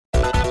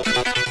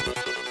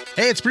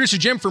Hey, it's producer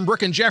Jim from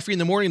Brooke and Jeffrey in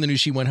the morning, the new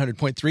She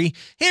 100.3.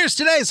 Here's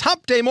today's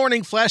Hump Day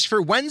morning flash for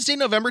Wednesday,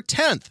 November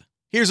 10th.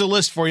 Here's a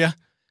list for you.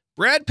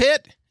 Brad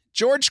Pitt,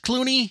 George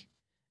Clooney,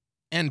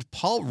 and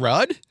Paul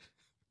Rudd.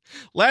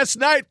 Last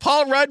night,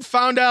 Paul Rudd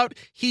found out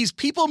he's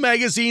People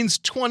Magazine's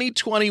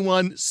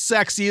 2021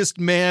 sexiest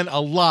man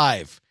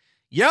alive.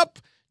 Yep,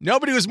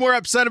 nobody was more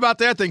upset about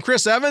that than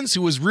Chris Evans,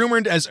 who was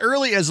rumored as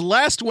early as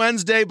last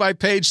Wednesday by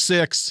Page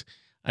Six.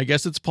 I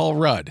guess it's Paul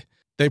Rudd.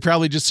 They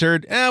probably just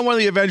heard, one of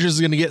the Avengers is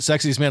going to get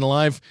sexiest man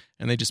alive,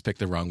 and they just picked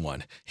the wrong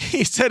one.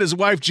 He said his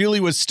wife, Julie,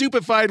 was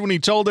stupefied when he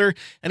told her,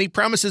 and he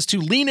promises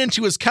to lean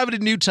into his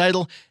coveted new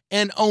title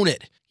and own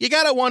it. You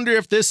got to wonder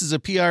if this is a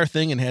PR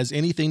thing and has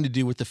anything to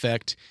do with the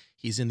fact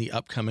he's in the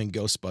upcoming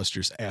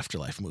Ghostbusters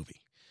Afterlife movie.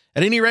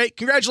 At any rate,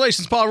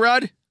 congratulations, Paul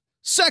Rudd.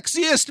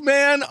 Sexiest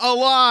man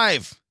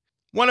alive.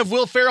 One of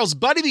Will Ferrell's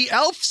Buddy the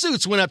Elf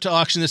suits went up to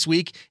auction this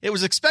week. It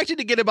was expected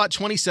to get about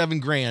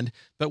 $27,000,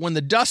 but when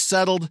the dust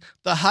settled,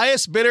 the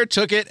highest bidder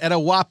took it at a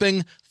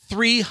whopping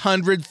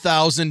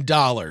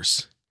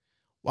 $300,000.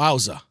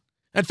 Wowza.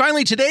 And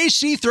finally, today's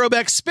She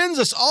Throwback spins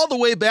us all the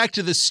way back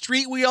to the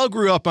street we all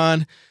grew up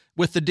on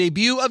with the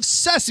debut of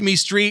Sesame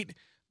Street,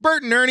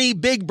 Bert and Ernie,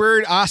 Big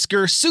Bird,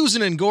 Oscar,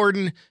 Susan and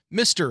Gordon,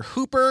 Mr.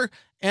 Hooper,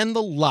 and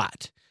the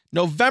lot.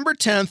 November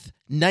 10th,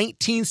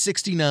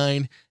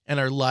 1969, and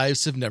our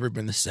lives have never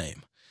been the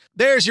same.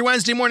 There's your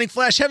Wednesday morning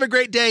flash. Have a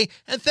great day,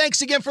 and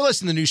thanks again for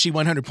listening to the new She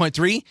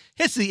 100.3.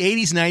 Hits the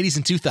 80s, 90s,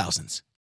 and 2000s.